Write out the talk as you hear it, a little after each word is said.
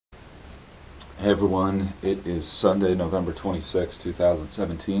Hey everyone, it is Sunday, November 26,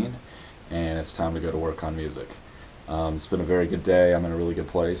 2017, and it's time to go to work on music. It's been a very good day, I'm in a really good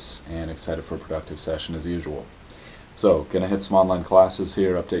place, and excited for a productive session as usual. So, gonna hit some online classes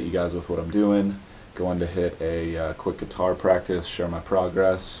here, update you guys with what I'm doing, going to hit a quick guitar practice, share my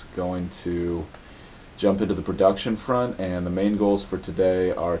progress, going to jump into the production front, and the main goals for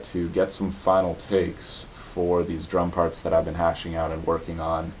today are to get some final takes for these drum parts that I've been hashing out and working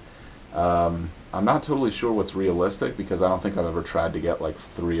on. I'm not totally sure what's realistic because I don't think I've ever tried to get like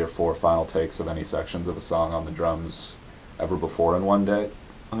 3 or 4 final takes of any sections of a song on the drums ever before in one day.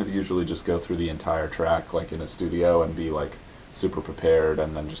 I'd usually just go through the entire track like in a studio and be like super prepared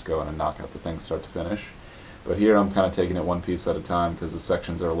and then just go in and knock out the thing start to finish. But here I'm kind of taking it one piece at a time because the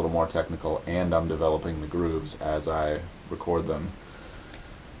sections are a little more technical and I'm developing the grooves as I record them.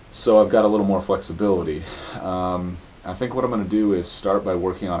 So I've got a little more flexibility. I think what I'm going to do is start by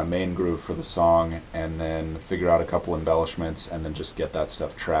working on a main groove for the song and then figure out a couple embellishments and then just get that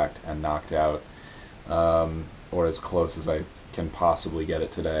stuff tracked and knocked out, or as close as I can possibly get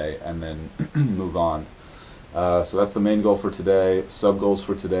it today, and then move on. So that's the main goal for today. Sub goals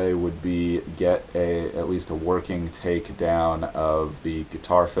for today would be get at least a working take down of the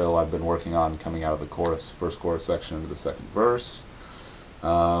guitar fill I've been working on coming out of the chorus, first chorus section into the second verse.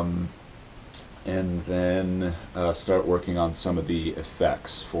 And then start working on some of the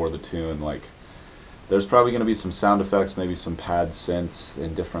effects for the tune. Like, there's probably going to be some sound effects, maybe some pad synths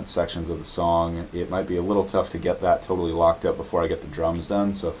in different sections of the song. It might be a little tough to get that totally locked up before I get the drums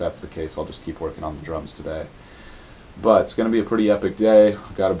done, so if that's the case, I'll just keep working on the drums today. But it's going to be a pretty epic day.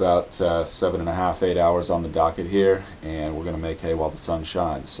 I've got about 7.5, 8 hours on the docket here, and we're going to make hay while the sun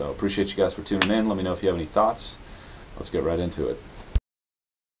shines. So appreciate you guys for tuning in. Let me know if you have any thoughts. Let's get right into it.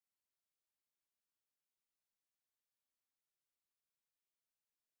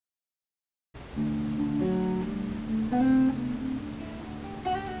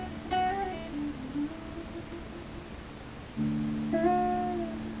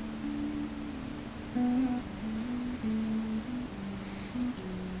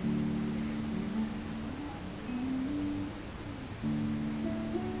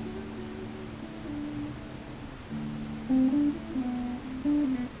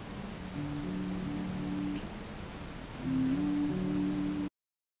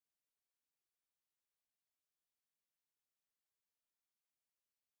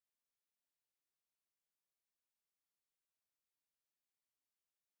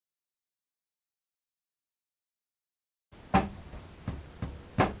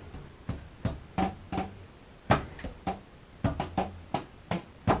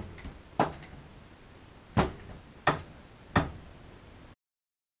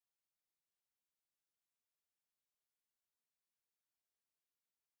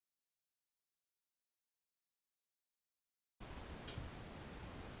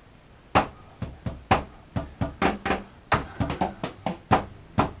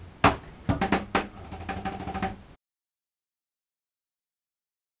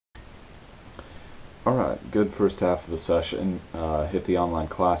 Alright, good first half of the session. Hit the online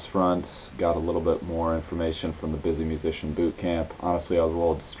class front, got a little bit more information from the Busy Musician Bootcamp. Honestly, I was a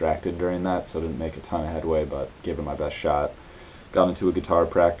little distracted during that, so I didn't make a ton of headway, but gave it my best shot. Got into a guitar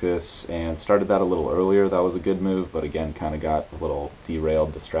practice and started that a little earlier. That was a good move, but again, kind of got a little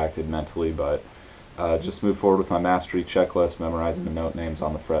derailed, distracted mentally, but just moved forward with my mastery checklist, memorizing the note names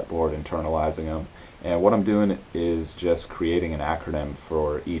on the fretboard, internalizing them. And what I'm doing is just creating an acronym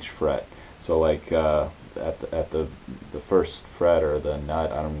for each fret. So like at the first fret, or the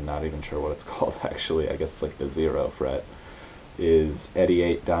nut, I'm not even sure what it's called actually, I guess it's like the 0 fret, is Eddie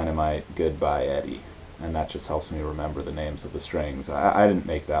 8 Dynamite, Goodbye Eddie. And that just helps me remember the names of the strings. I didn't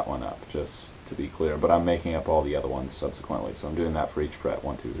make that one up, just to be clear, but I'm making up all the other ones subsequently. So I'm doing that for each fret,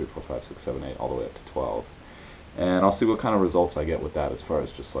 1, 2, 3, 4, 5, 6, 7, 8, all the way up to 12. And I'll see what kind of results I get with that as far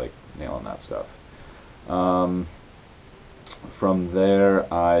as just like nailing that stuff. From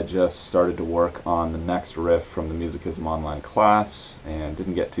there, I just started to work on the next riff from the Musicism online class, and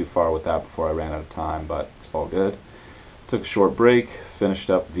didn't get too far with that before I ran out of time, but it's all good. Took a short break,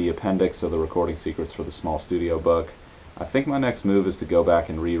 finished up the appendix of the recording secrets for the Small Studio book. I think my next move is to go back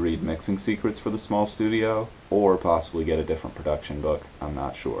and reread mixing secrets for the Small Studio, or possibly get a different production book. I'm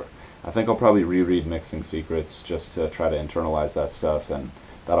not sure. I think I'll probably reread mixing secrets just to try to internalize that stuff, and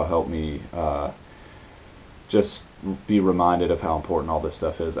that'll help me just be reminded of how important all this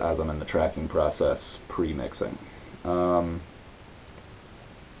stuff is as I'm in the tracking process, pre-mixing. Then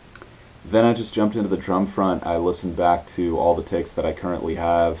I just jumped into the drum front. I listened back to all the takes that I currently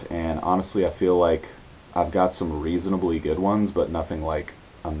have, and honestly I feel like I've got some reasonably good ones, but nothing like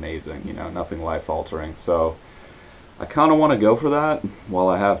amazing, nothing life-altering. So I kind of want to go for that while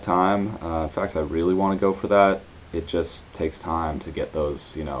I have time. In fact, I really want to go for that. It just takes time to get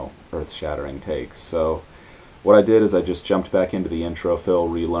those, earth-shattering takes. So what I did is I just jumped back into the intro fill,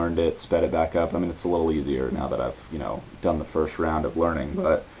 relearned it, sped it back up. I mean, it's a little easier now that I've, done the first round of learning,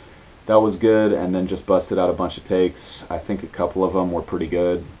 but that was good, and then just busted out a bunch of takes. I think a couple of them were pretty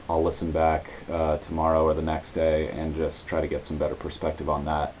good. I'll listen back tomorrow or the next day and just try to get some better perspective on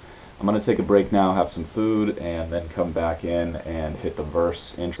that. I'm going to take a break now, have some food, and then come back in and hit the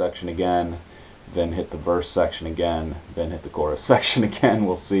verse in section again, then hit the verse section again, then hit the chorus section again.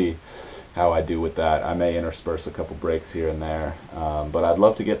 We'll see how I do with that. I may intersperse a couple breaks here and there, but I'd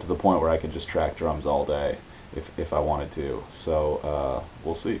love to get to the point where I could just track drums all day if I wanted to. So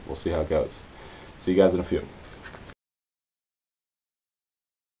we'll see. We'll see how it goes. See you guys in a few.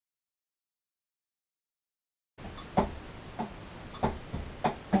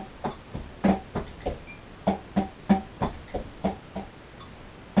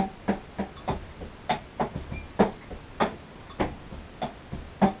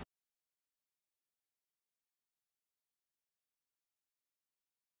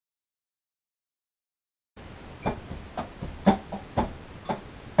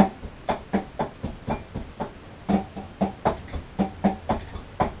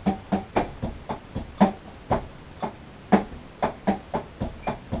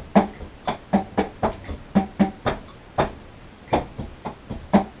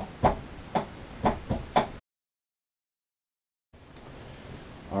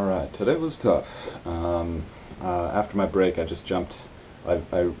 Alright, today was tough. After my break, I just jumped. I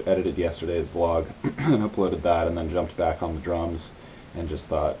edited yesterday's vlog and uploaded that, and then jumped back on the drums and just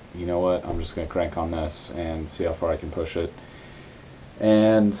thought, you know what, I'm just going to crank on this and see how far I can push it.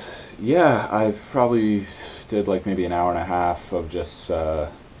 And yeah, I probably did like maybe an hour and a half of just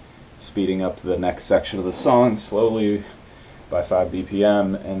speeding up the next section of the song slowly by 5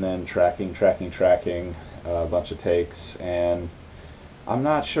 BPM, and then tracking a bunch of takes, and I'm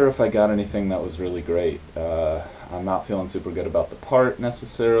not sure if I got anything that was really great. I'm not feeling super good about the part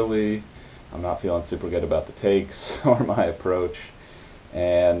necessarily. I'm not feeling super good about the takes or my approach.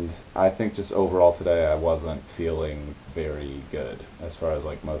 And I think just overall today I wasn't feeling very good as far as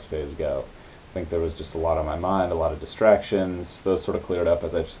like most days go. I think there was just a lot on my mind, a lot of distractions. Those sort of cleared up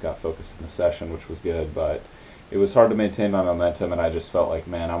as I just got focused in the session, which was good, but it was hard to maintain my momentum, and I just felt like,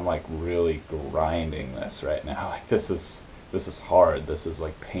 man, I'm like really grinding this right now. Like this is hard. This is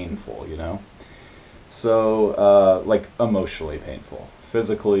like painful, So, like emotionally painful.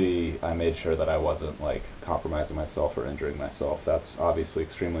 Physically, I made sure that I wasn't like compromising myself or injuring myself. That's obviously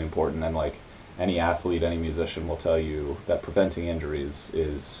extremely important, and like any athlete, any musician will tell you that preventing injuries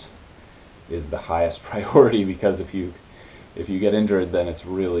is the highest priority, because if you get injured, then it's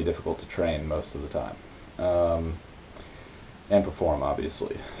really difficult to train most of the time. And perform,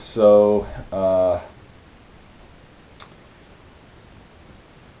 obviously. So,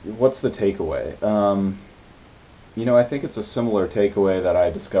 what's the takeaway? I think it's a similar takeaway that I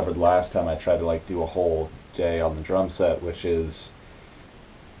discovered last time I tried to like do a whole day on the drum set, which is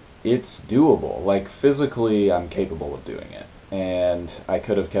it's doable. Like physically, I'm capable of doing it, and I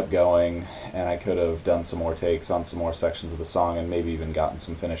could have kept going, and I could have done some more takes on some more sections of the song, and maybe even gotten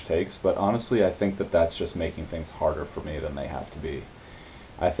some finished takes. But honestly, I think that that's just making things harder for me than they have to be.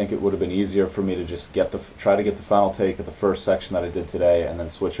 I think it would have been easier for me to just try to get the final take of the first section that I did today, and then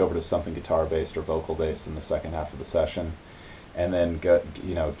switch over to something guitar-based or vocal-based in the second half of the session, and then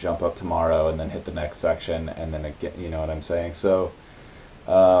jump up tomorrow and then hit the next section, and then again, you know what I'm saying? So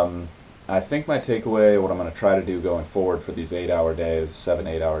I think my takeaway, what I'm going to try to do going forward for these 8-hour days,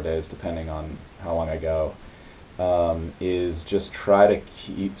 7-8-hour days, depending on how long I go, is just try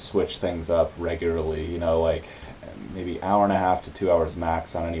to switch things up regularly, like maybe hour and a half to 2 hours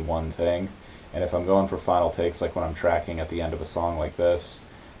max on any one thing. And if I'm going for final takes, like when I'm tracking at the end of a song like this,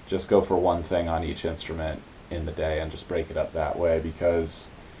 just go for one thing on each instrument in the day and just break it up that way, because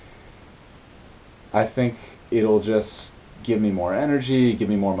I think it'll just give me more energy, give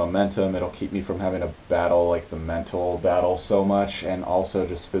me more momentum. It'll keep me from having to battle like the mental battle so much, and also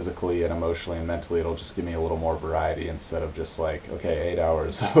just physically and emotionally and mentally it'll just give me a little more variety, instead of just like, okay, 8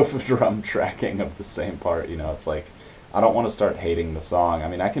 hours of drum tracking of the same part. It's like I don't want to start hating the song. I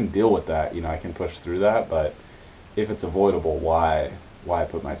mean, I can deal with that, I can push through that, but if it's avoidable, why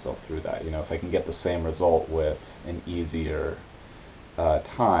put myself through that? If I can get the same result with an easier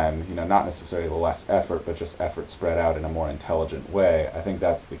time, not necessarily less effort, but just effort spread out in a more intelligent way, I think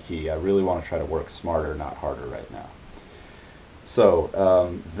that's the key. I really want to try to work smarter, not harder right now.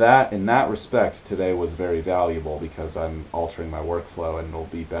 So that in that respect, today was very valuable because I'm altering my workflow and it'll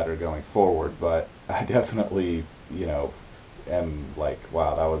be better going forward. But I definitely, am like,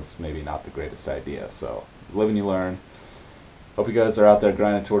 wow, that was maybe not the greatest idea. So live and you learn. Hope you guys are out there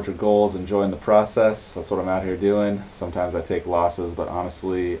grinding towards your goals, enjoying the process. That's what I'm out here doing. Sometimes I take losses, but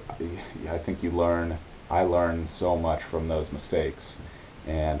honestly, I think you learn. I learn so much from those mistakes,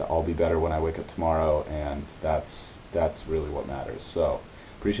 and I'll be better when I wake up tomorrow, and that's really what matters. So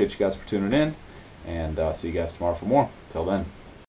appreciate you guys for tuning in, and see you guys tomorrow for more. Till then.